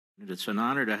It's an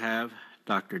honor to have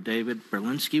Dr. David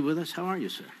Berlinski with us. How are you,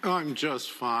 sir? I'm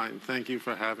just fine. Thank you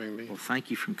for having me. Well, thank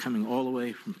you for coming all the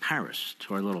way from Paris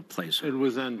to our little place. It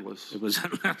was endless. It was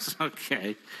endless.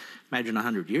 Okay. Imagine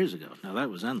 100 years ago. Now, that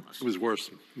was endless. It was worse.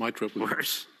 My trip was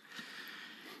worse.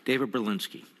 David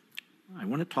Berlinski, I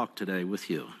want to talk today with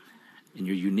you, and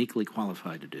you're uniquely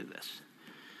qualified to do this,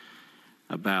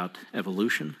 about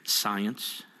evolution,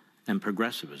 science, and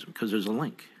progressivism, because there's a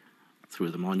link through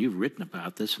them all. And you've written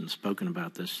about this and spoken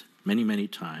about this many, many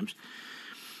times.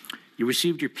 You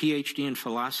received your PhD in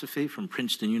philosophy from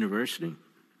Princeton University,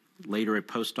 later a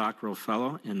postdoctoral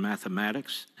fellow in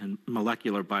mathematics and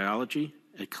molecular biology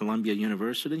at Columbia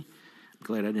University. I'm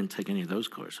glad I didn't take any of those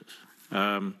courses.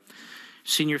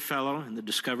 Senior fellow in the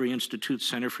Discovery Institute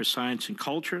Center for Science and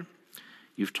Culture.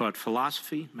 You've taught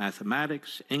philosophy,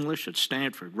 mathematics, English at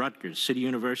Stanford, Rutgers, City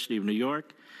University of New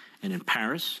York, and in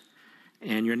Paris.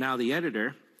 And you're now the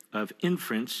editor of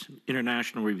Inference,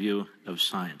 International Review of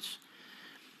Science.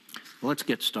 Well, let's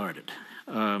get started.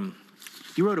 You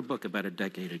wrote a book about a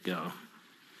decade ago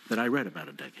that I read about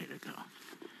a decade ago.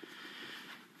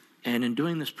 And in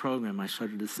doing this program, I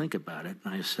started to think about it,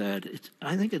 and I said,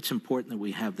 I think it's important that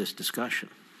we have this discussion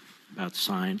about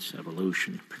science,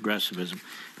 evolution, progressivism.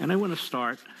 And I want to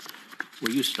start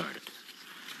where you started.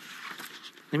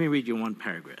 Let me read you one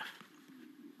paragraph.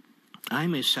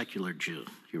 I'm a secular Jew,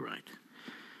 you write.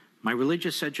 My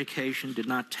religious education did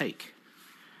not take.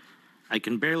 I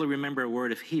can barely remember a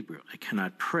word of Hebrew. I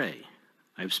cannot pray.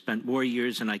 I've spent more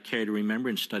years than I care to remember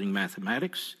in studying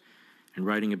mathematics and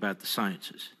writing about the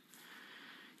sciences.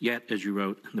 Yet, as you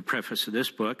wrote in the preface of this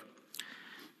book,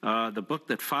 the book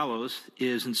that follows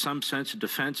is in some sense a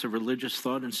defense of religious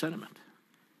thought and sentiment.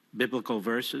 Biblical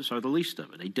verses are the least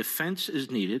of it. A defense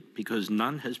is needed because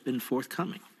none has been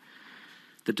forthcoming.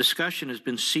 The discussion has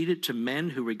been ceded to men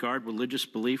who regard religious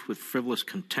belief with frivolous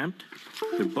contempt.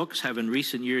 Their books have in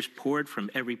recent years poured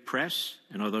from every press,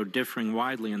 and although differing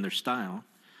widely in their style,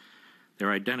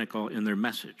 they're identical in their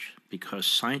message, because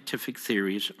scientific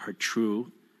theories are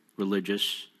true,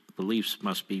 religious beliefs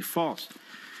must be false.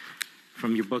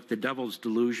 From your book, The Devil's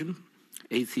Delusion,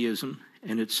 Atheism,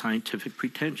 and Its Scientific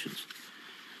Pretensions.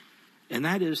 And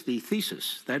that is the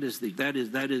thesis. That is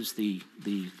the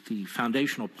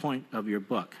foundational point of your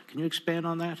book. Can you expand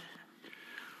on that?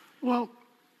 Well,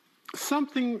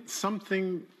 something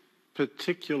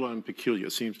particular and peculiar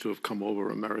seems to have come over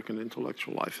American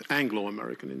intellectual life,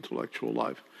 Anglo-American intellectual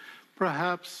life,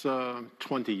 perhaps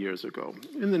 20 years ago.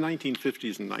 In the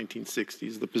 1950s and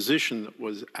 1960s, the position that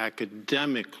was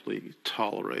academically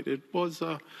tolerated was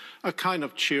a kind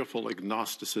of cheerful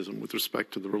agnosticism with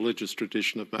respect to the religious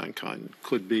tradition of mankind.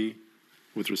 Could be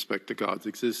with respect to God's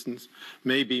existence,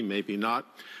 maybe, maybe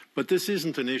not. But this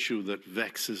isn't an issue that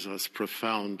vexes us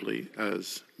profoundly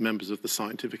as members of the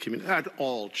scientific community. That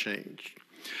all changed.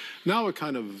 Now a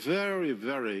kind of very,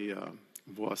 very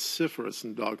vociferous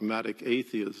and dogmatic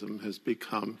atheism has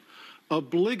become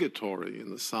obligatory in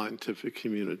the scientific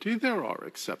community. There are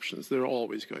exceptions. There are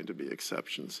always going to be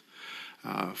exceptions.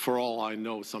 For all I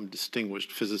know, some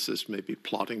distinguished physicist may be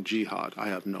plotting jihad. I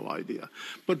have no idea.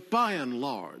 But by and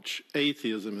large,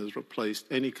 atheism has replaced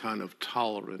any kind of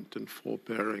tolerant and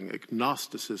forbearing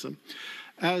agnosticism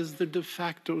as the de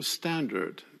facto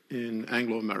standard in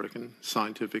Anglo-American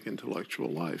scientific intellectual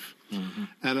life. Mm-hmm.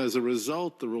 And as a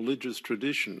result, the religious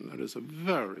tradition, that is a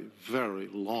very, very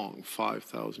long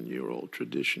 5,000-year-old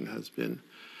tradition, has been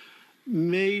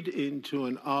made into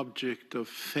an object of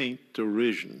faint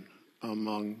derision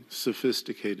among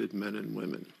sophisticated men and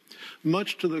women,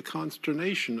 much to the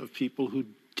consternation of people who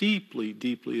deeply,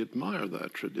 deeply admire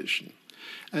that tradition.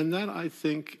 And that, I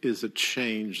think, is a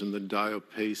change in the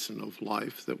diapason of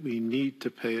life that we need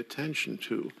to pay attention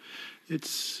to.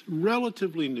 It's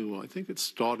relatively new. I think it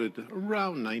started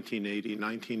around 1980,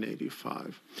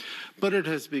 1985. But it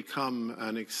has become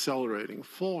an accelerating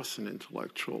force in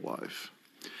intellectual life.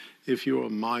 If you are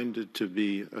minded to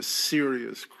be a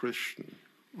serious Christian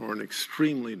or an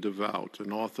extremely devout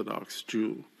and Orthodox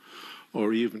Jew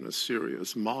or even a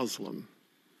serious Muslim,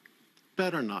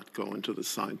 better not go into the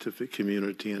scientific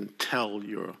community and tell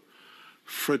your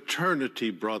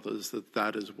fraternity brothers that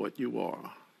that is what you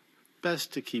are.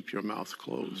 Best to keep your mouth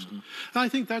closed. Mm-hmm. And I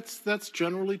think that's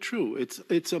generally true.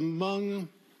 It's among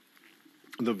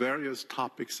the various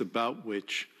topics about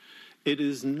which it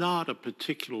is not a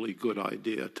particularly good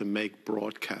idea to make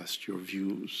broadcast your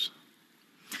views.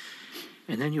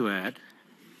 And then you add,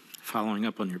 following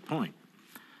up on your point,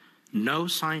 no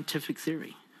scientific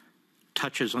theory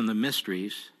touches on the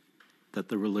mysteries that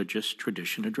the religious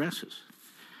tradition addresses.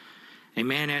 A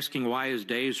man asking why his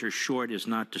days are short is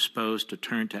not disposed to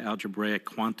turn to algebraic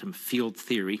quantum field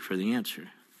theory for the answer.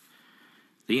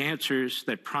 The answers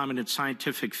that prominent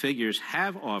scientific figures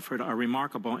have offered are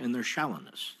remarkable in their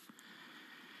shallowness.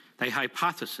 They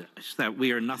hypothesize that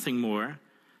we are nothing more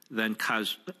than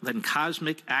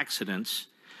cosmic accidents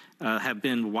have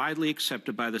been widely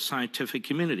accepted by the scientific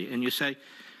community. And you say,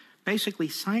 basically,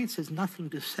 science has nothing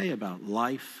to say about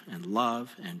life and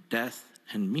love and death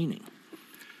and meaning.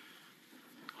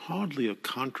 Hardly a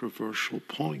controversial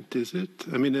point, is it?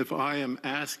 I mean, if I am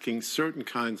asking certain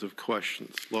kinds of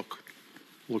questions, look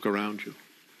around you.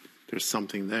 There's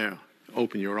something there.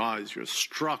 Open your eyes. You're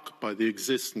struck by the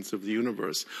existence of the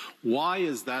universe. Why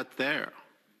is that there?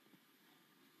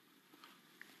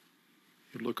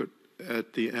 You look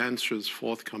at the answers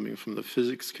forthcoming from the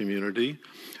physics community.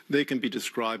 They can be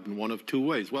described in one of two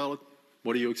ways. Well,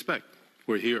 what do you expect?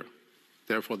 We're here.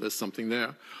 Therefore, there's something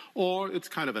there. Or it's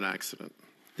kind of an accident.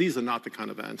 These are not the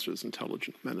kind of answers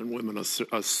intelligent men and women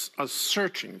are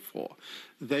searching for.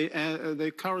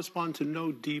 They correspond to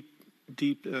no deep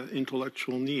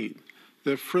intellectual need.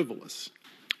 They're frivolous.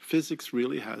 Physics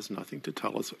really has nothing to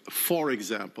tell us, for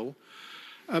example,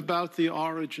 about the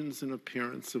origins and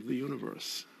appearance of the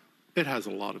universe. It has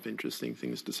a lot of interesting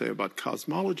things to say about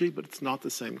cosmology, but it's not the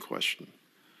same question.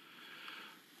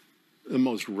 The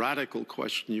most radical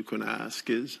question you can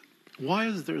ask is, why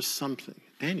is there something,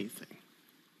 anything,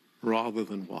 rather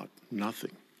than what?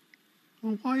 Nothing.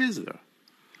 Well, why is there?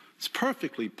 It's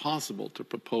perfectly possible to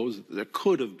propose that there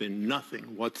could have been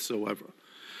nothing whatsoever.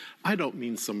 I don't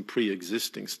mean some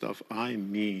pre-existing stuff. I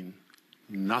mean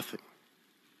nothing.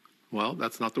 Well,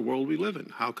 that's not the world we live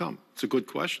in. How come? It's a good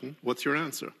question. What's your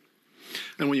answer?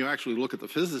 And when you actually look at the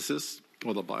physicist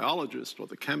or the biologist or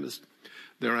the chemist,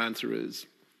 their answer is,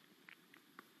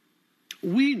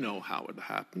 we know how it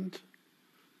happened.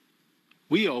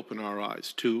 We open our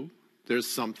eyes too. There's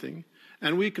something.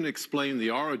 And we can explain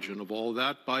the origin of all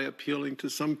that by appealing to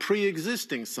some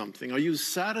pre-existing something. Are you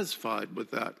satisfied with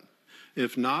that?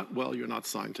 If not, well, you're not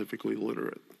scientifically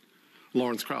literate.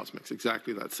 Lawrence Krauss makes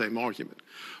exactly that same argument.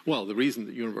 Well, the reason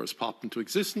the universe popped into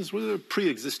existence was a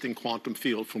pre-existing quantum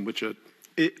field from which it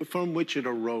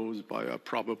arose by a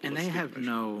probabilistic And they have measure.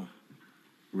 no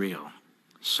real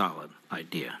solid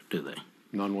idea, do they?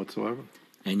 None whatsoever.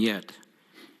 And yet,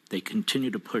 they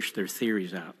continue to push their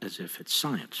theories out as if it's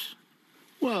science.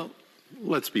 Well,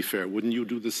 let's be fair. Wouldn't you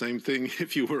do the same thing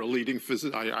if you were a leading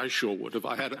physicist? I sure would. If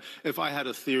I had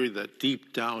a theory that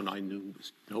deep down I knew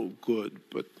was no good,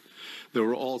 but there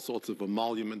were all sorts of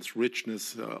emoluments,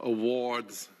 richness,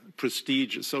 awards,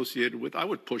 prestige associated with, I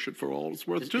would push it for all it's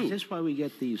worth, too. Is this why we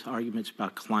get these arguments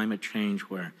about climate change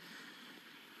where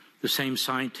the same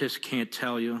scientists can't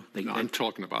tell you? I'm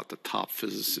talking about the top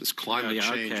physicists. Climate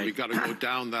change, okay. We've got to go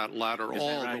down that ladder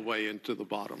all right? the way into the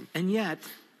bottom. And yet,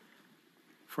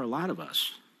 for a lot of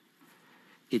us,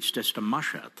 it's just a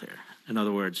mush out there. In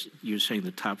other words, you're saying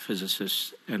the top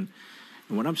physicists, and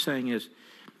what I'm saying is,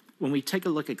 when we take a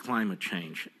look at climate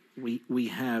change, we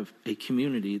have a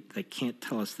community that can't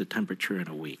tell us the temperature in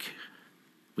a week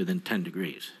within 10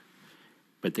 degrees,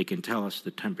 but they can tell us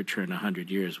the temperature in 100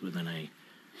 years within a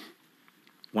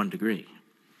 1 degree.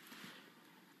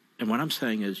 And what I'm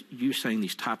saying is, you're saying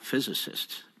these top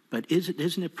physicists, but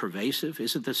isn't it pervasive?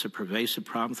 Isn't this a pervasive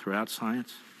problem throughout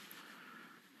science?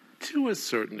 To a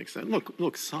certain extent.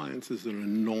 Look, science is an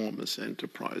enormous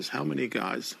enterprise. How many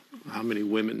guys, how many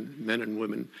women, men and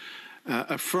women,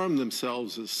 affirm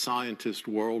themselves as scientists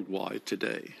worldwide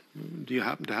today? Do you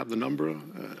happen to have the number?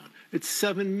 It's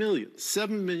 7 million.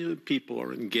 7 million people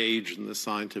are engaged in the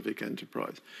scientific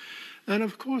enterprise. And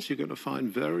of course, you're going to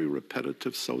find very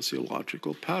repetitive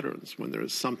sociological patterns when there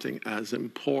is something as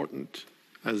important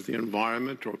as the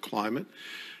environment or climate.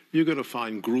 You're going to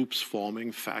find groups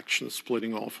forming, factions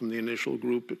splitting off from the initial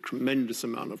group, a tremendous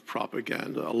amount of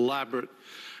propaganda, elaborate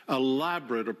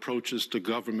approaches to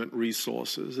government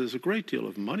resources. There's a great deal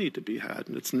of money to be had,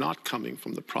 and it's not coming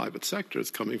from the private sector.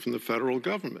 It's coming from the federal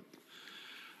government.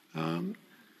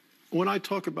 When I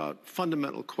talk about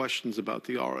fundamental questions about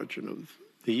the origin of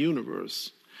the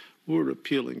universe, we're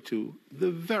appealing to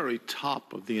the very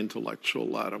top of the intellectual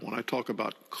ladder. When I talk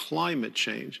about climate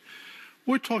change,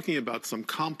 we're talking about some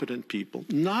competent people,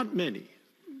 not many,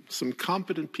 some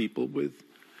competent people with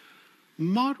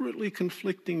moderately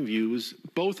conflicting views,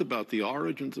 both about the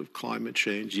origins of climate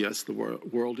change. Yes, the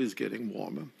world is getting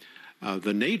warmer.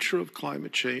 The nature of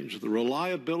climate change, the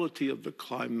reliability of the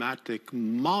climatic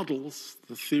models,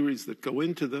 the theories that go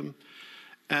into them,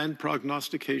 and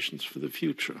prognostications for the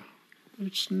future.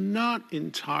 It's not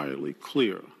entirely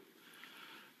clear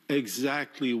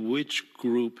exactly which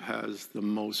group has the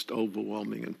most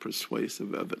overwhelming and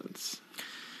persuasive evidence.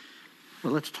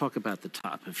 Well, let's talk about the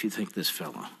top, if you think this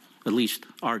fellow, at least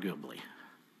arguably,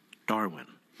 Darwin.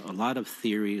 A lot of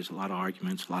theories, a lot of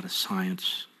arguments, a lot of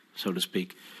science, so to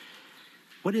speak.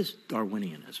 What is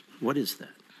Darwinianism? What is that?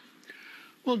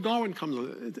 Well, Darwin comes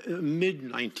a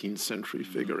mid-19th century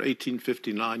figure.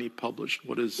 1859, he published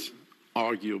what is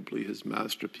arguably his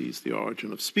masterpiece, The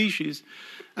Origin of Species.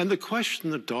 And the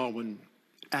question that Darwin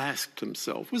asked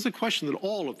himself was a question that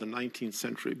all of the 19th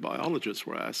century biologists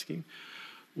were asking.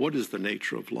 What is the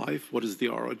nature of life? What is the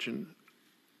origin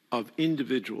of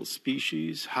individual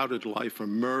species? How did life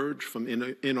emerge from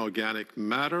inorganic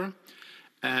matter?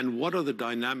 And what are the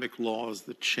dynamic laws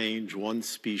that change one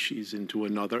species into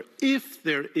another, if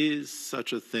there is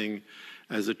such a thing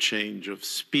as a change of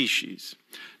species?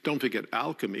 Don't forget,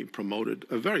 alchemy promoted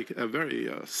a very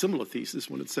similar thesis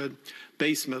when it said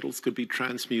base metals could be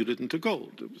transmuted into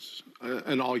gold. It was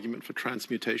an argument for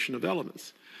transmutation of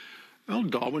elements. Well,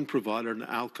 Darwin provided an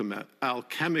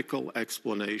alchemical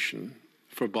explanation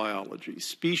for biology.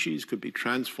 Species could be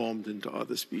transformed into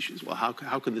other species. Well, how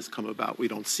can this come about? We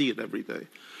don't see it every day.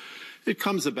 It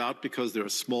comes about because there are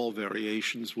small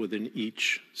variations within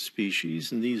each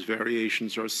species, and these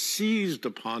variations are seized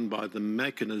upon by the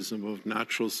mechanism of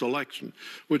natural selection,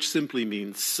 which simply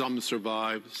means some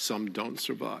survive, some don't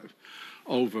survive.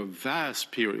 Over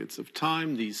vast periods of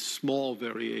time, these small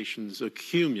variations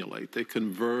accumulate. They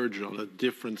converge on a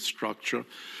different structure,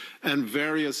 and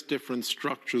various different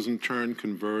structures in turn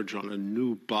converge on a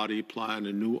new body plan,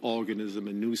 a new organism,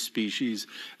 a new species,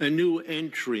 a new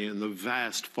entry in the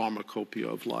vast pharmacopoeia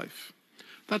of life.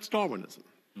 That's Darwinism.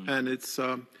 And it's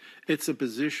a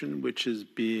position which is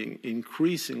being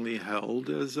increasingly held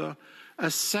as a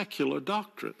secular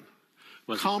doctrine.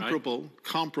 Comparable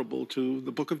to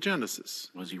the book of Genesis.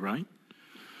 Was he right?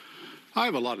 I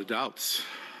have a lot of doubts.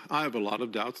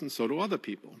 And so do other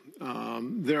people.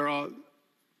 There are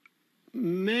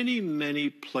many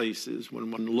places when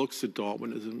one looks at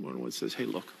Darwinism, when one says, hey,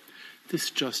 look, this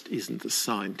just isn't a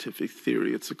scientific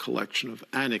theory. It's a collection of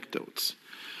anecdotes.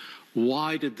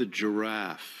 Why did the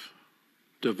giraffe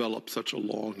develop such a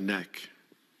long neck?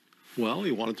 Well,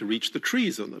 he wanted to reach the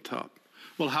trees on the top.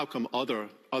 Well, how come other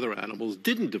animals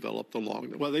didn't develop the long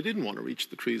neck? Well, they didn't want to reach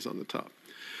the trees on the top.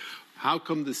 How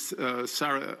come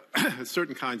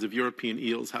certain kinds of European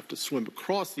eels have to swim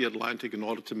across the Atlantic in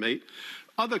order to mate?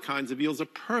 Other kinds of eels are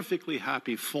perfectly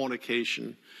happy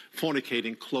fornicating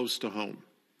close to home.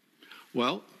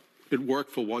 Well, it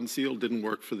worked for one seal, didn't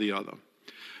work for the other.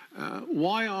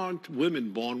 Why aren't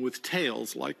women born with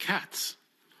tails like cats?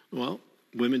 Well,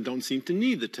 women don't seem to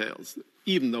need the tails,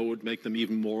 even though it would make them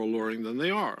even more alluring than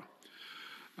they are.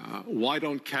 Why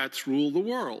don't cats rule the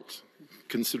world,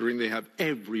 considering they have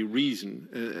every reason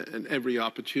and every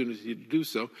opportunity to do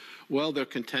so? Well, they're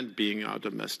content being our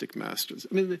domestic masters.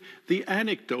 I mean, the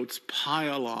anecdotes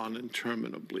pile on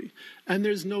interminably, and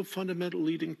there's no fundamental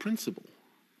leading principle.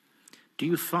 Do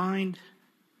you find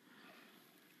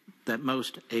that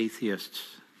most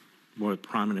atheists, more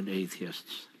prominent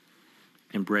atheists,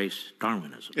 embrace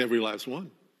Darwinism? Every last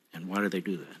one. And why do they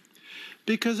do that?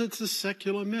 Because it's a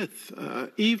secular myth.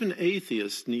 Even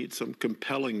atheists need some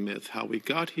compelling myth. How we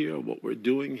got here, what we're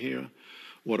doing here,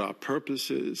 what our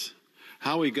purpose is.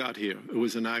 How we got here, it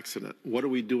was an accident. What are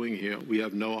we doing here? We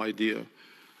have no idea.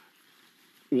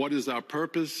 What is our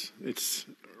purpose? It's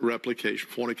replication,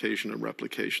 fornication and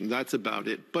replication. That's about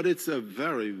it. But it's a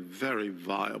very, very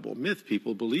viable myth.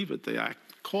 People believe it. They act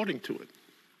according to it.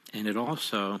 And it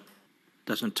also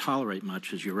doesn't tolerate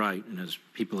much, as you're right, and as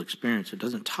people experience, it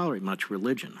doesn't tolerate much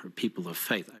religion or people of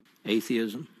faith.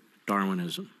 Atheism,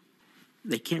 Darwinism,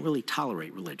 they can't really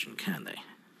tolerate religion, can they?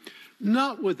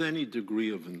 Not with any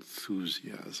degree of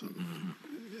enthusiasm.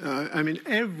 I mean,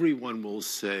 everyone will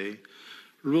say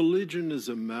religion is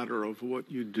a matter of what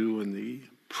you do in the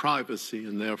privacy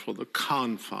and therefore the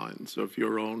confines of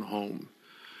your own home.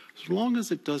 As long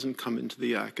as it doesn't come into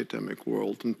the academic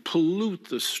world and pollute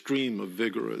the stream of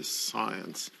vigorous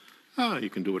science, you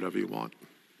can do whatever you want.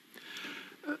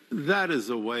 That is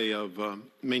a way of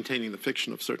maintaining the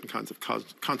fiction of certain kinds of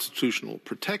constitutional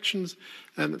protections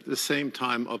and at the same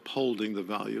time upholding the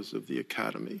values of the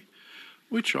academy,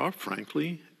 which are,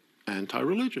 frankly,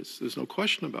 anti-religious. There's no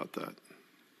question about that.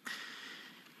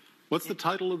 What's the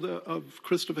title of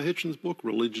Christopher Hitchens' book?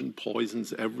 Religion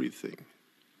Poisons Everything.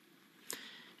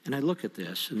 And I look at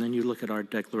this, and then you look at our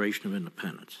Declaration of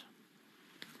Independence.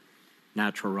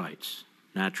 Natural rights,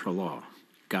 natural law,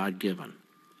 God-given,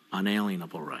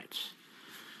 unalienable rights.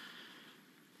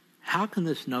 How can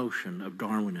this notion of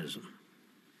Darwinism,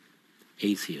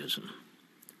 atheism,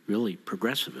 really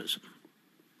progressivism,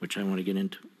 which I want to get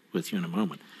into with you in a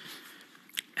moment,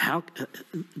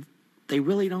 they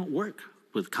really don't work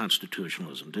with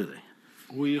constitutionalism, do they?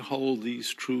 We hold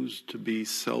these truths to be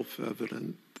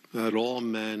self-evident, that all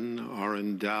men are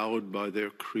endowed by their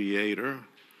Creator.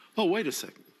 Oh, wait a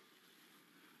second.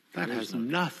 That has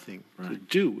nothing to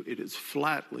do. It is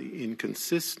flatly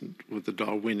inconsistent with the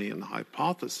Darwinian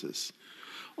hypothesis.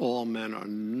 All men are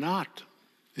not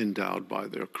endowed by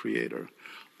their Creator.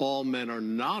 All men are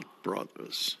not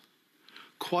brothers.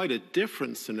 Quite a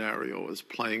different scenario is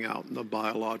playing out in the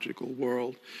biological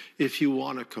world. If you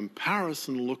want a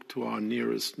comparison, look to our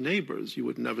nearest neighbors. You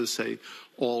would never say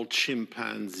all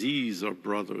chimpanzees are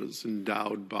brothers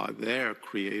endowed by their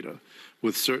Creator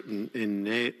with certain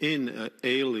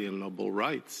inalienable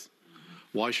rights.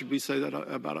 Why should we say that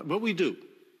about it? But we do.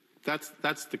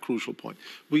 That's the crucial point.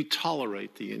 We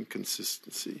tolerate the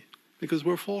inconsistency because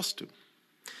we're forced to.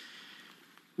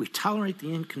 We tolerate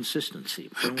the inconsistency,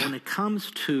 but when it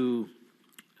comes to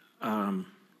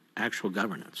actual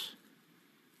governance,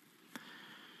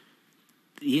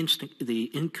 the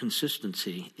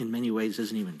inconsistency in many ways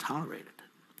isn't even tolerated.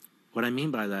 What I mean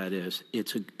by that is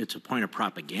it's a point of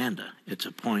propaganda. It's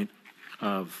a point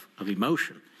of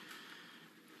emotion.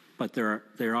 But there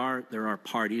are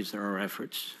parties, there are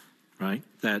efforts, right,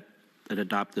 that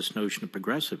adopt this notion of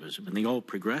progressivism, and the old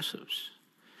progressives,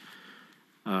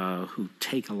 who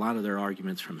take a lot of their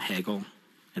arguments from Hegel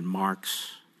and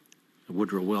Marx,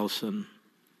 Woodrow Wilson,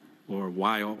 or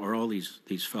Weil, or all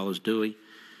these fellows, Dewey,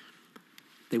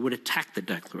 they would attack the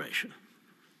Declaration.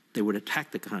 They would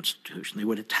attack the Constitution. They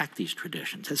would attack these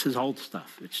traditions. This is old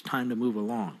stuff. It's time to move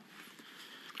along.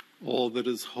 All that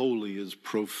is holy is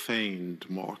profaned,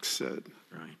 Marx said.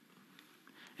 Right.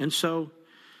 And so,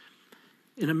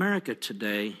 in America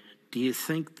today, do you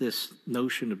think this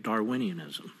notion of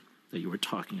Darwinianism that you were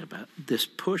talking about, this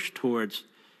push towards,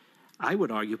 I would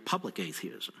argue, public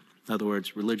atheism? In other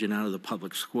words, religion out of the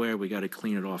public square, we got to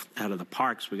clean it off out of the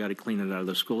parks, we got to clean it out of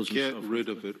the schools. Get rid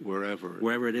of it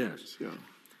wherever it is. Yeah.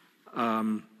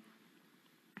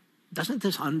 Doesn't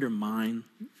this undermine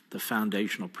the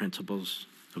foundational principles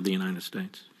of the United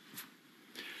States?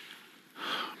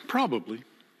 Probably.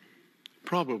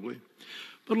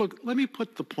 But look, let me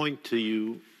put the point to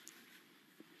you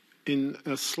in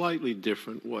a slightly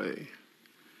different way.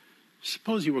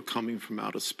 Suppose you were coming from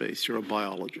outer space. You're a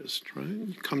biologist, right?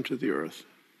 You come to the Earth.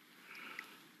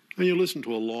 And you listen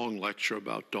to a long lecture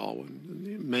about Darwin and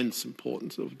the immense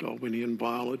importance of Darwinian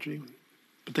biology.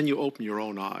 But then you open your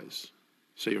own eyes.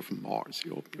 Say you're from Mars.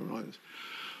 You open your eyes.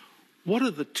 What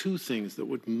are the two things that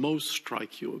would most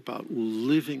strike you about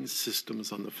living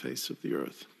systems on the face of the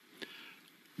Earth?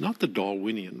 Not the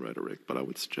Darwinian rhetoric, but I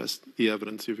would suggest the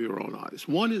evidence of your own eyes.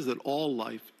 One is that all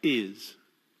life is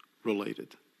related.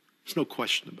 There's no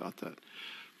question about that.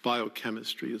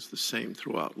 Biochemistry is the same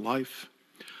throughout life.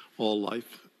 All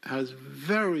life has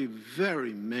very,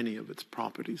 very many of its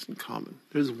properties in common.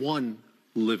 There's one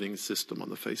living system on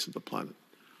the face of the planet,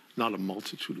 not a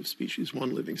multitude of species,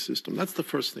 one living system. That's the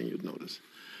first thing you'd notice.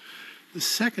 The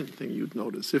second thing you'd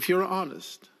notice, if you're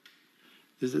honest,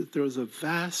 is that there is a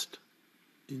vast,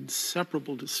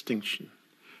 inseparable distinction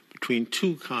between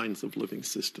two kinds of living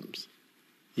systems,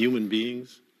 human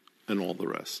beings and all the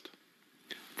rest.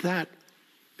 That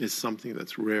is something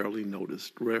that's rarely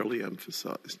noticed, rarely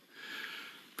emphasized.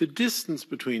 The distance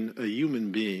between a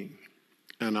human being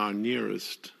and our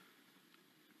nearest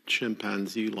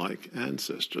chimpanzee-like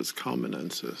ancestors, common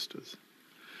ancestors,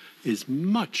 is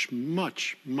much,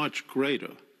 much, much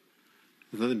greater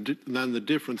than the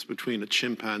difference between a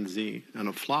chimpanzee and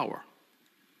a flower.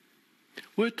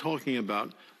 We're talking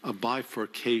about a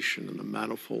bifurcation in the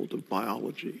manifold of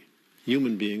biology.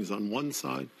 Human beings on one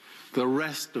side, the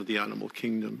rest of the animal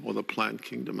kingdom or the plant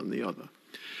kingdom on the other.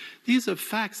 These are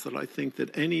facts that I think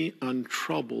that any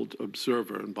untroubled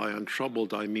observer, and by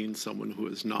untroubled I mean someone who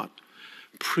has not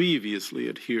previously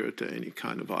adhered to any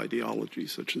kind of ideology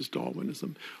such as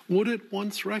Darwinism, would at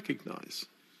once recognize.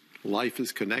 Life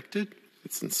is connected.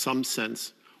 It's in some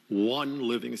sense one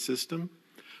living system,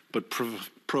 but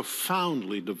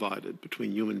profoundly divided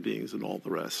between human beings and all the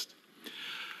rest.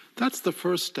 That's the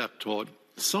first step toward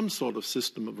some sort of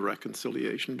system of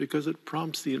reconciliation, because it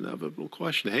prompts the inevitable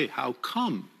question, hey, how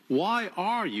come? Why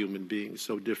are human beings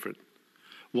so different?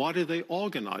 Why do they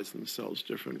organize themselves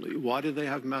differently? Why do they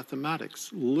have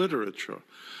mathematics, literature?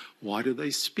 Why do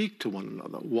they speak to one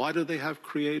another? Why do they have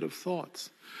creative thoughts?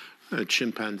 A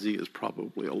chimpanzee is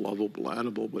probably a lovable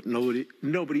animal, but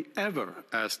nobody ever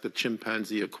asked a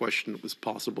chimpanzee a question that was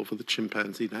possible for the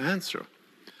chimpanzee to answer.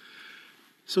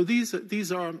 So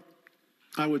these are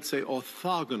I would say,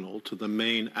 orthogonal to the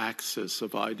main axis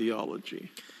of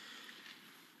ideology.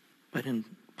 But in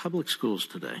public schools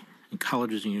today, in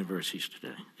colleges and universities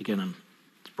today, again,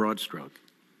 it's a broad stroke,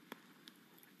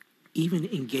 even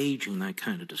engaging that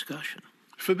kind of discussion.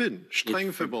 Forbidden,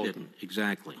 streng verboten.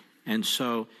 Exactly. And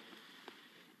so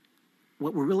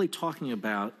what we're really talking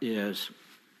about is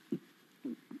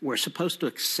we're supposed to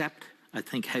accept, I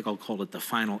think Hegel called it the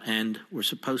final end, we're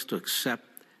supposed to accept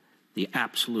the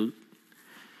absolute.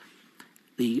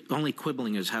 The only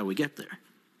quibbling is how we get there.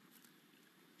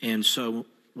 And so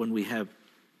when we have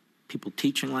people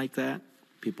teaching like that,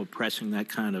 people pressing that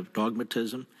kind of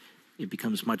dogmatism, it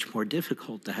becomes much more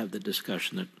difficult to have the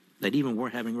discussion that even we're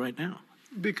having right now.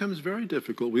 It becomes very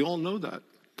difficult. We all know that.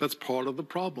 That's part of the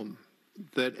problem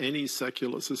that any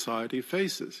secular society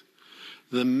faces.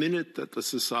 The minute that the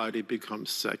society becomes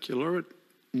secular, it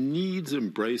needs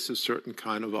embrace a certain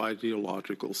kind of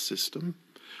ideological system,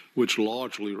 which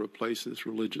largely replaces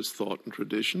religious thought and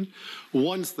tradition.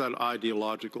 Once that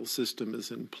ideological system is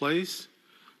in place,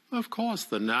 of course,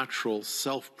 the natural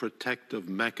self-protective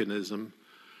mechanism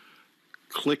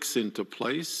clicks into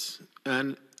place,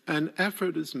 and an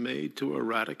effort is made to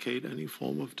eradicate any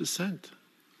form of dissent.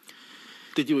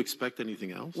 Did you expect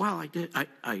anything else? Well, I did.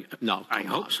 I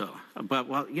hope so. But,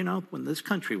 well, you know, when this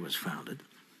country was founded,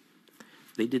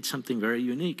 they did something very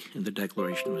unique in the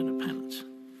Declaration of Independence.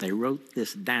 They wrote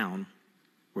this down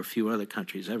where few other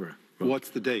countries ever wrote. What's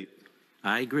the date?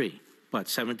 I agree, but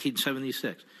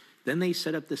 1776. Then they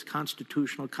set up this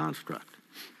constitutional construct,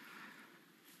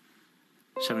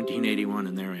 1781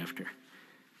 and thereafter,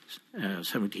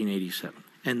 1787.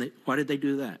 And why did they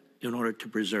do that? In order to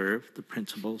preserve the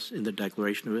principles in the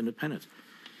Declaration of Independence.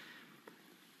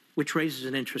 Which raises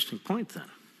an interesting point then,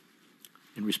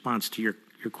 in response to your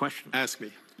question. Ask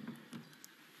me.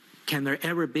 Can there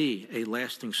ever be a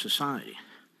lasting society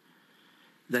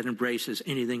that embraces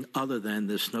anything other than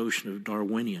this notion of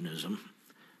Darwinianism,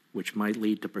 which might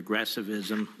lead to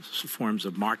progressivism, forms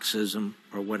of Marxism,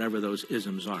 or whatever those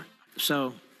isms are?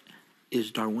 So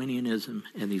is Darwinianism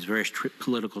and these various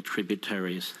political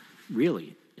tributaries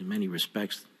really, in many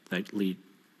respects, that lead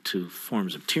to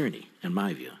forms of tyranny, in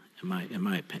my view, in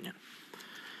my opinion?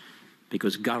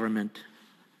 Because government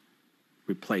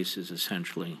replaces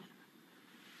essentially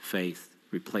faith,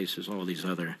 replaces all these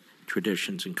other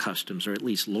traditions and customs, or at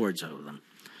least lords over them.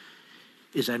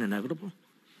 Is that inevitable?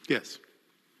 Yes.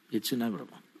 It's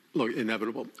inevitable. Look,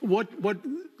 inevitable.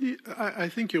 I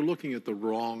think you're looking at the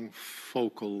wrong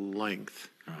focal length.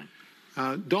 All right.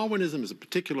 Darwinism is a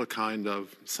particular kind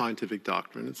of scientific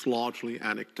doctrine. It's largely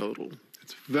anecdotal.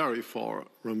 It's very far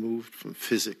removed from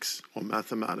physics or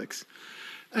mathematics.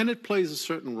 And it plays a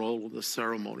certain role in the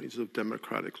ceremonies of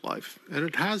democratic life. And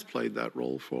it has played that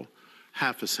role for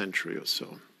half a century or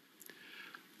so.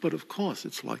 But of course,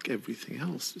 it's like everything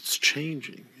else. It's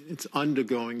changing. It's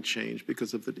undergoing change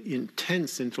because of the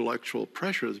intense intellectual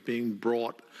pressures being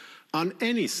brought on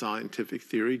any scientific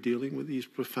theory dealing with these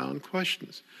profound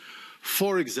questions.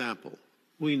 For example,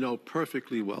 we know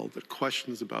perfectly well that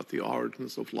questions about the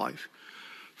origins of life,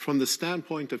 from the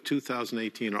standpoint of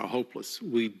 2018, are hopeless.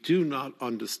 We do not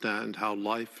understand how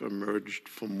life emerged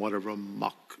from whatever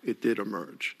muck it did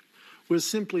emerge. We're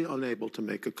simply unable to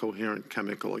make a coherent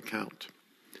chemical account.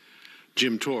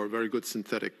 Jim Torr, a very good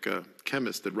synthetic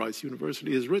chemist at Rice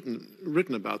University, has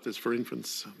written about this for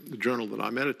Infants, the journal that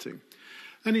I'm editing.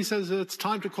 And he says it's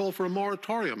time to call for a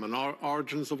moratorium on our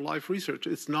origins of life research.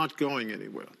 It's not going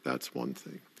anywhere. That's one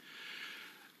thing.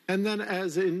 And then,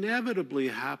 as inevitably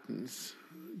happens,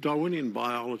 Darwinian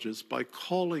biologists, by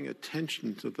calling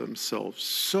attention to themselves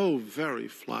so very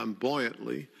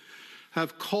flamboyantly,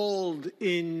 have called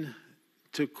in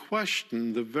to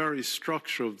question the very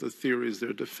structure of the theories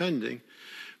they're defending,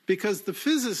 because the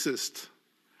physicists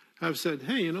have said,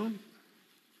 hey, you know,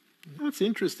 that's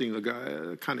interesting, the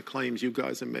guy kind of claims you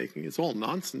guys are making. It's all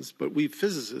nonsense, but we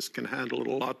physicists can handle it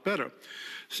a lot better.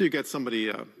 So you get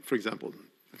somebody, for example,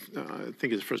 I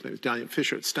think his first name is Daniel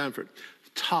Fisher at Stanford,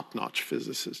 top-notch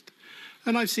physicist.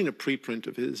 And I've seen a preprint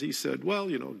of his. He said, well,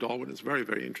 you know, Darwin is a very,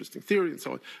 very interesting theory and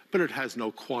so on, but it has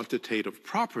no quantitative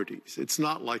properties. It's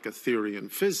not like a theory in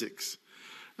physics.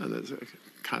 And there's a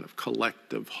kind of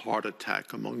collective heart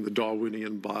attack among the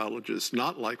Darwinian biologists.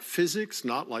 Not like physics,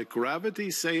 not like gravity,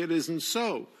 say it isn't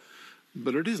so.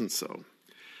 But it isn't so.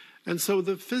 And so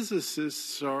the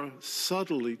physicists are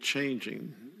subtly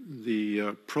changing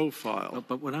the profile.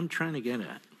 But what I'm trying to get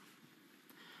at,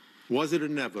 was it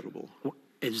inevitable?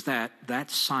 Is that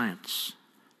science,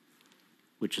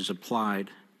 which is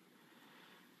applied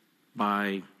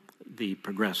by the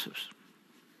progressives,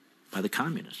 by the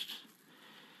communists,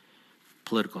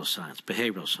 political science,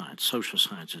 behavioral science, social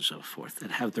science, and so forth,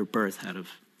 that have their birth out of,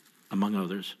 among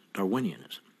others,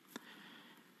 Darwinianism.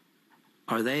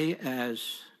 Are they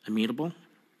as amenable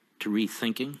to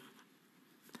rethinking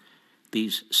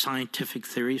these scientific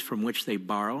theories from which they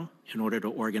borrow in order to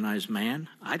organize man?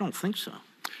 I don't think so.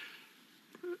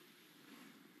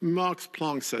 Max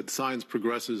Planck said science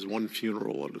progresses one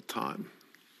funeral at a time.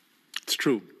 It's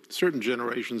true. A certain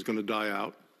generation is going to die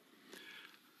out.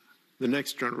 The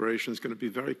next generation is going to be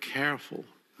very careful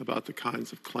about the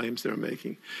kinds of claims they're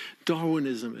making.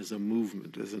 Darwinism as a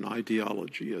movement, as an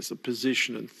ideology, as a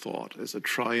position in thought, as a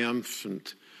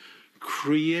triumphant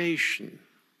creation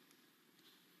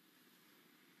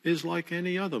is like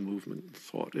any other movement in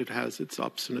thought. It has its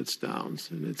ups and its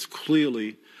downs, and it's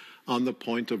clearly on the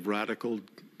point of radical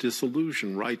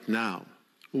dissolution right now.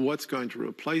 What's going to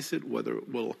replace it, whether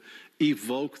it will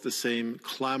evoke the same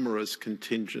clamorous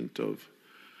contingent of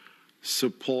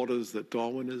supporters that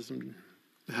Darwinism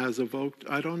has evoked,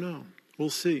 I don't know.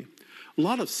 We'll see. A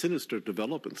lot of sinister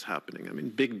developments happening. I mean,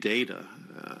 big data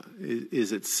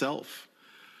is itself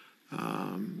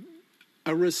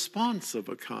a response of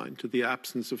a kind to the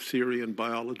absence of theory in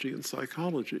biology and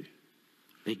psychology.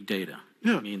 Big data.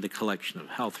 Yeah. I mean, the collection of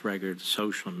health records,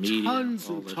 social media. Tons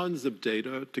and tons of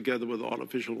data, together with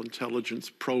artificial intelligence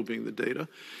probing the data.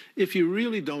 If you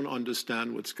really don't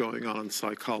understand what's going on in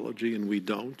psychology, and we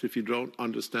don't, if you don't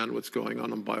understand what's going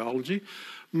on in biology,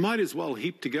 might as well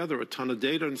heap together a ton of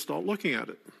data and start looking at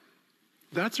it.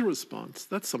 That's a response.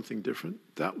 That's something different.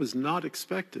 That was not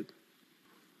expected.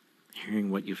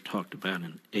 Hearing what you've talked about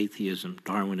in atheism,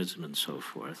 Darwinism, and so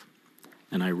forth,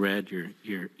 and I read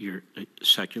you're a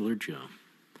secular Jew.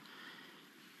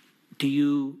 Do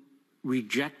you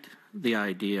reject the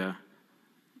idea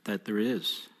that there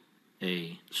is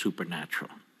a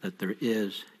supernatural, that there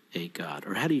is a God?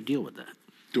 Or how do you deal with that?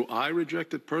 Do I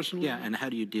reject it personally? Yeah, and how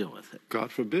do you deal with it?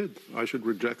 God forbid I should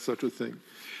reject such a thing.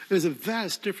 There's a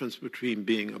vast difference between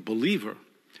being a believer,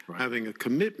 right, having a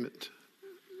commitment,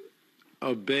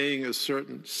 obeying a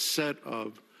certain set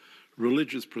of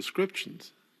religious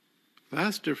prescriptions.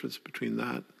 Vast difference between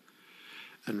that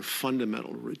and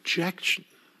fundamental rejection.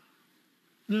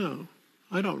 No,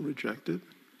 I don't reject it.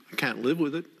 I can't live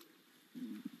with it.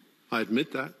 I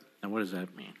admit that. And what does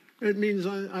that mean? It means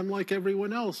I'm like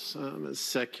everyone else. I'm a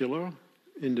secular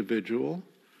individual.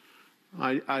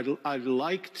 I'd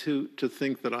like to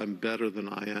think that I'm better than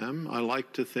I am. I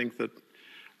like to think that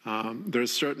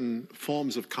there's certain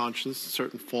forms of conscience,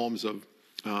 certain forms of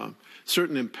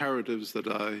certain imperatives that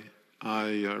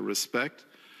I respect,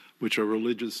 which are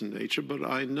religious in nature, but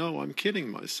I know I'm kidding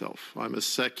myself. I'm a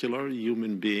secular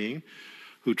human being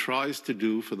who tries to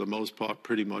do, for the most part,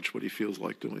 pretty much what he feels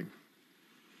like doing.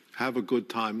 Have a good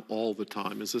time all the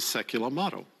time is a secular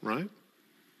motto, right?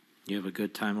 You have a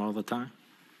good time all the time?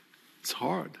 It's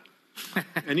hard. But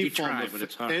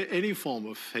it's hard. Any form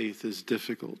of faith is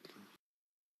difficult.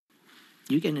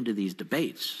 You get into these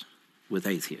debates with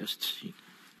atheists.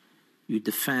 You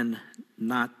defend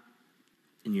not,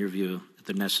 in your view, that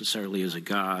there necessarily is a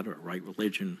God or a right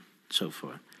religion, so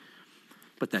forth,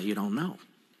 but that you don't know.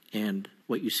 And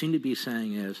what you seem to be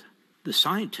saying is the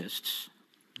scientists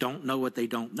don't know what they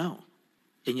don't know,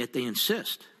 and yet they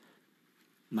insist.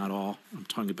 Not all, I'm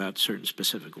talking about certain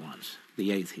specific ones,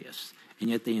 the atheists, and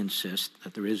yet they insist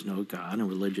that there is no God and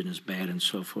religion is bad and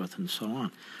so forth and so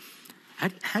on.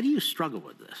 How do you struggle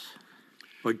with this?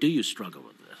 Or do you struggle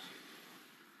with this?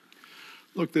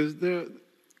 Look,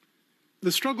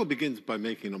 the struggle begins by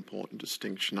making an important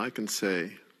distinction. I can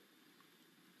say,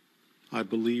 I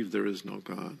believe there is no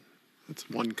God. That's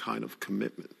one kind of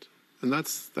commitment. And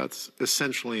that's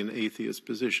essentially an atheist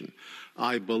position.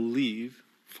 I believe,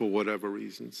 for whatever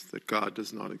reasons, that God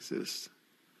does not exist.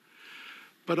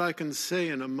 But I can say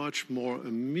in a much more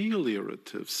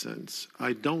ameliorative sense,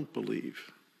 I don't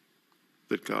believe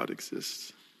that God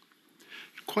exists.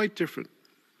 Quite different.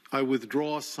 I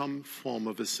withdraw some form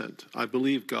of assent. I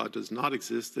believe God does not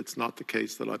exist. It's not the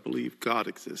case that I believe God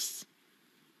exists.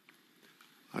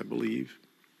 I believe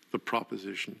the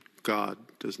proposition God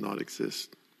does not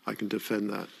exist. I can defend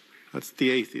that. That's the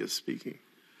atheist speaking.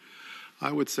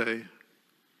 I would say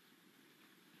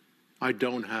I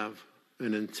don't have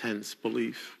an intense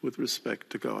belief with respect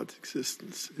to God's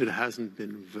existence. It hasn't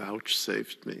been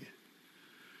vouchsafed me.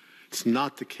 It's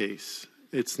not the case.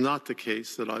 It's not the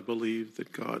case that I believe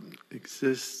that God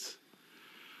exists,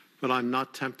 but I'm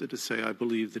not tempted to say I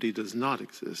believe that he does not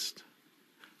exist.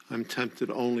 I'm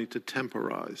tempted only to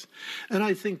temporize. And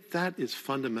I think that is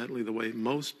fundamentally the way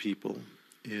most people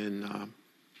in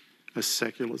a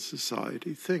secular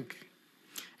society think.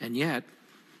 And yet,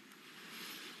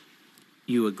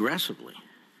 you aggressively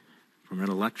from an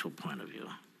intellectual point of view,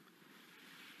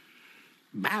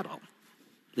 battle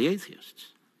the atheists,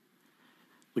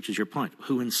 which is your point,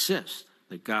 who insist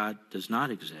that God does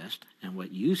not exist. And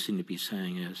what you seem to be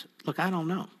saying is, look, I don't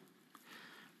know,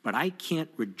 but I can't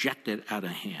reject it out of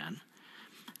hand,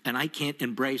 and I can't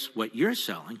embrace what you're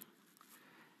selling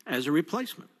as a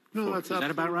replacement. No, that's is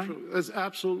that about right? True. That's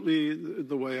absolutely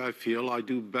the way I feel. I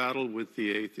do battle with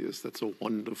the atheists. That's a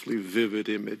wonderfully vivid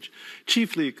image,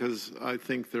 chiefly because I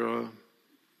think there are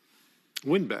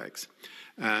windbags.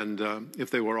 And if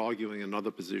they were arguing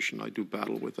another position, I do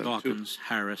battle with them Dawkins, too.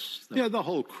 Harris. Yeah, the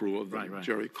whole crew of them. Right.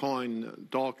 Jerry Coyne,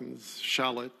 Dawkins,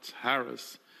 Shalit,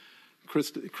 Harris.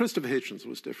 Christopher Hitchens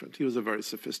was different. He was a very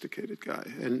sophisticated guy,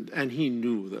 and he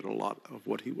knew that a lot of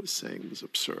what he was saying was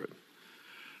absurd.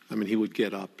 I mean, he would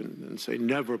get up and say,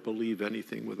 never believe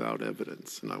anything without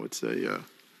evidence. And I would say,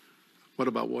 what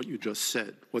about what you just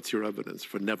said? What's your evidence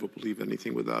for never believe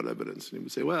anything without evidence? And he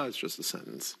would say, well, it's just a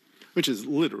sentence, which is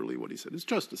literally what he said. It's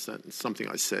just a sentence, something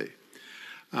I say.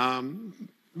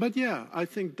 But yeah, I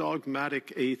think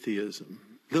dogmatic atheism,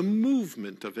 the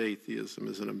movement of atheism,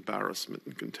 is an embarrassment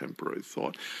in contemporary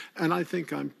thought. And I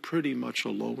think I'm pretty much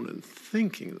alone in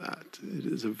thinking that. It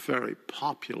is a very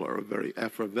popular, a very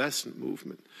effervescent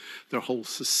movement. There are whole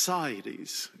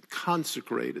societies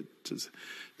consecrated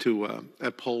to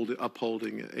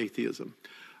upholding atheism.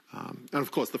 And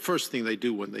of course, the first thing they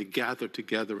do when they gather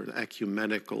together in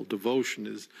ecumenical devotion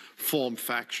is form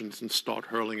factions and start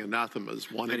hurling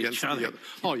anathemas one against the other.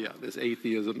 Oh yeah, there's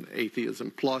atheism,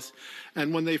 atheism plus.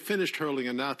 And when they finished hurling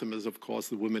anathemas, of course,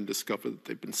 the women discover that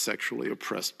they've been sexually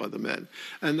oppressed by the men.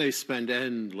 And they spend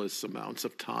endless amounts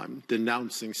of time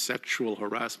denouncing sexual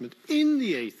harassment in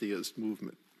the atheist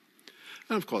movement.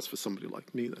 And of course, for somebody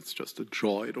like me, that's just a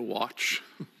joy to watch.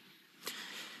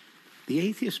 The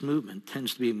atheist movement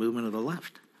tends to be a movement of the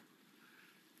left.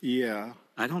 Yeah.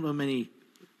 I don't know many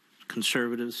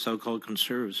conservatives, so-called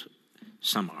conservatives,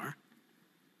 some are,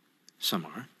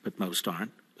 but most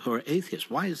aren't, who are atheists.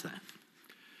 Why is that?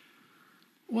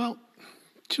 Well,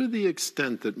 to the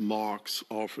extent that Marx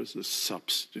offers a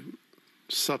substitute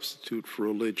for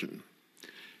religion,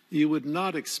 you would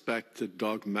not expect a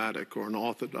dogmatic or an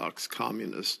orthodox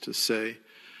communist to say,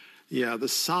 yeah, the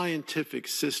scientific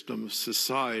system of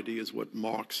society is what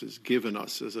Marx has given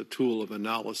us as a tool of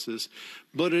analysis,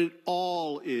 but it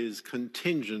all is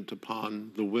contingent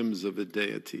upon the whims of a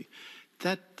deity.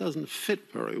 That doesn't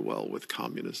fit very well with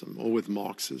communism or with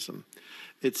Marxism.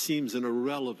 It seems an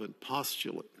irrelevant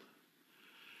postulate.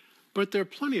 But there are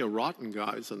plenty of rotten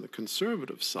guys on the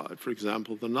conservative side. For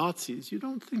example, the Nazis. You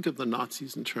don't think of the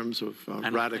Nazis in terms of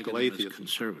radical atheism.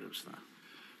 Conservatives,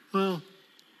 though. Well,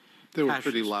 they were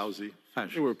Fascists. pretty lousy.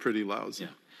 Fascists. They were pretty lousy. Yeah.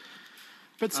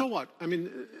 But so what? I mean,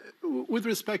 with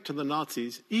respect to the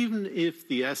Nazis, even if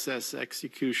the SS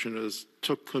executioners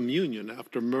took communion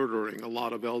after murdering a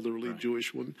lot of elderly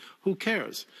Jewish women, who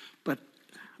cares? But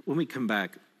when we come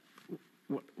back,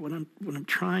 what I'm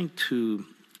trying to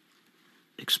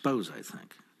expose, I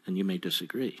think, and you may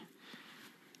disagree,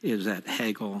 is that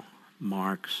Hegel,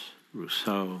 Marx,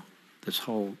 Rousseau, this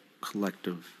whole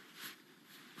collective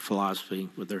philosophy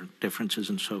with their differences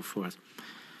and so forth,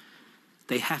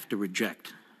 they have to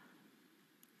reject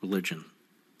religion.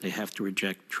 They have to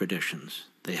reject traditions.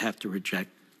 They have to reject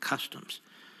customs,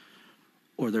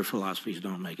 or their philosophies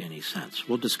don't make any sense.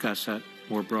 We'll discuss that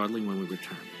more broadly when we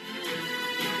return.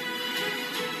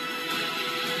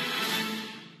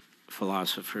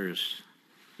 Philosophers,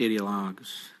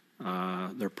 ideologues,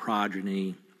 their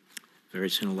progeny,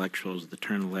 various intellectuals at the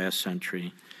turn of the last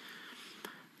century,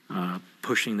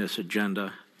 pushing this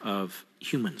agenda of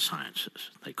human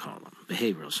sciences, they call them,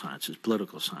 behavioral sciences,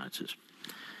 political sciences.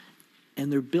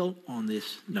 And they're built on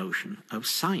this notion of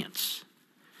science.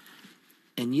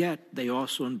 And yet they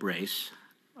also embrace,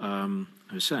 I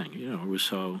was saying,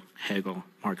 Rousseau, Hegel,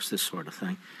 Marx, this sort of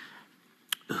thing,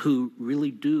 who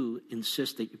really do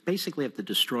insist that you basically have to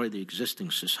destroy the existing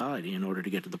society in order to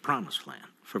get to the promised land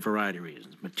for a variety of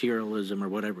reasons, materialism or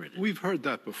whatever it is. We've heard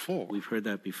that before. We've heard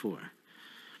that before.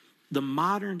 The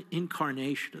modern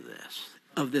incarnation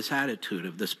of this attitude,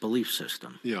 of this belief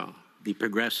system, the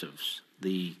progressives,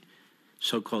 the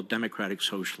so-called democratic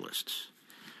socialists,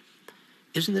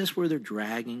 isn't this where they're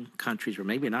dragging countries, or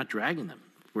maybe not dragging them,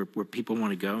 where people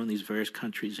want to go in these various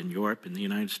countries in Europe and the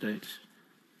United States?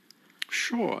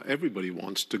 Sure, everybody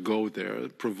wants to go there,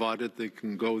 provided they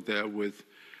can go there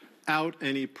without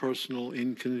any personal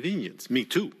inconvenience. Me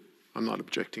too. I'm not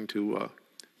objecting to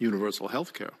universal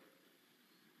health care.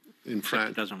 in Except France.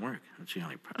 it doesn't work. That's the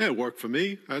only problem. Yeah, it worked for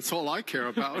me. That's all I care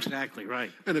about. Exactly right.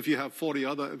 And if you have 40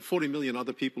 million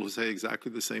other people who say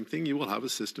exactly the same thing, you will have a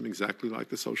system exactly like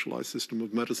the socialized system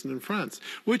of medicine in France,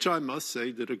 which I must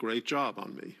say did a great job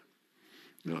on me.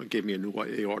 You know, it gave me a new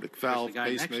aortic valve, The guy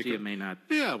pacemaker. next to you may not.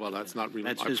 Yeah, well, that's not really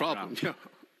That's my his problem. Yeah.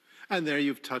 And there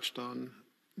you've touched on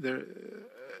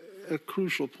a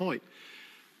crucial point.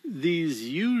 These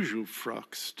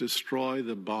usufructs destroy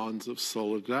the bonds of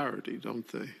solidarity, don't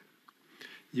they?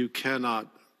 You cannot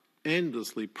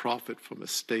endlessly profit from a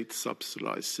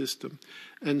state-subsidized system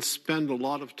and spend a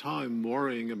lot of time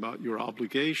worrying about your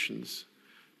obligations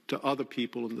to other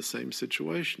people in the same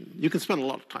situation. You can spend a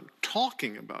lot of time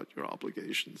talking about your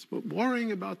obligations, but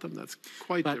worrying about them, that's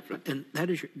quite different. And that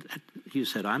is, you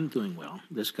said, I'm doing well.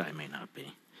 This guy may not be.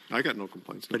 I got no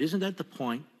complaints. But isn't that the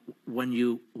point when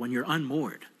you're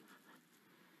unmoored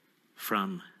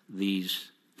from these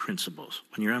principles,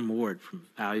 when you're unmoored from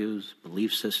values,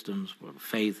 belief systems, or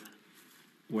faith,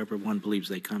 wherever one believes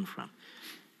they come from?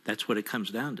 That's what it comes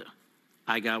down to.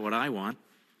 I got what I want.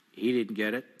 He didn't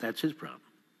get it. That's his problem.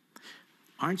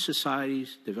 Aren't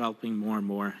societies developing more and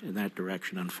more in that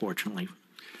direction, unfortunately?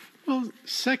 Well,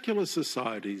 secular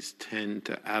societies tend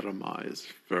to atomize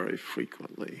very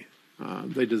frequently.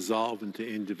 They dissolve into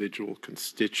individual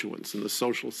constituents. In the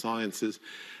social sciences,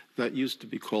 that used to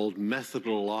be called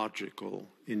methodological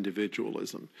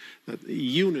individualism. That the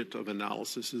unit of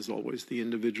analysis is always the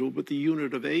individual, but the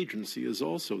unit of agency is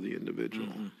also the individual.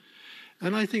 Mm-hmm.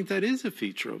 And I think that is a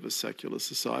feature of a secular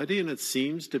society, and it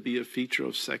seems to be a feature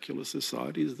of secular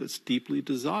societies that's deeply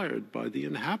desired by the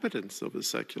inhabitants of a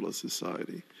secular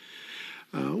society.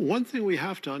 One thing we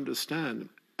have to understand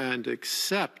and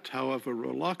accept, however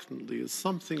reluctantly, is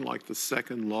something like the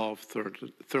second law of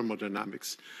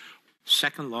thermodynamics.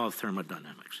 Second law of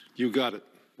thermodynamics. You got it.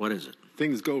 What is it?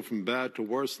 Things go from bad to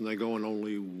worse, and they go in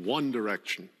only one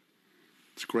direction.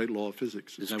 It's a great law of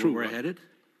physics. It's is that true, where we're right? headed?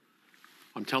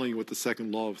 I'm telling you what the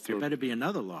second law of There better be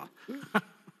another law. As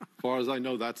far as I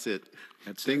know, that's it.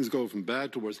 Things go from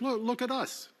bad to worse. Look at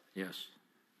us. Yes.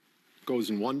 Goes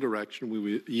in one direction. We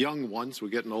were young once. We're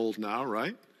getting old now,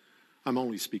 right? I'm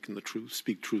only speaking the truth.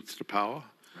 Speak truth to power.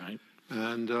 Right.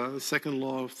 And the second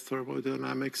law of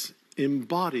thermodynamics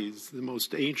embodies the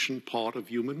most ancient part of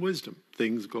human wisdom.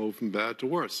 Things go from bad to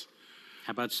worse.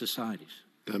 How about societies?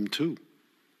 Them too.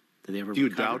 Do they ever Do you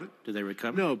recover? doubt it? Do they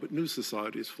recover? No, but new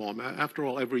societies form. After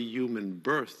all, every human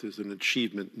birth is an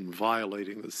achievement in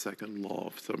violating the second law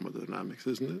of thermodynamics,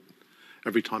 isn't it?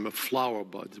 Every time a flower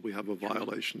buds, we have a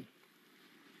violation.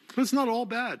 But it's not all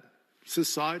bad.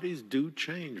 Societies do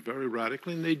change very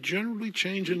radically, and they generally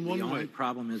change in one way. The only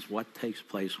problem is what takes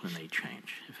place when they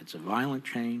change. If it's a violent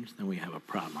change, then we have a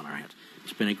problem on our hands.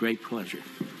 It's been a great pleasure.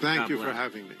 Thank you for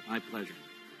having me. My pleasure.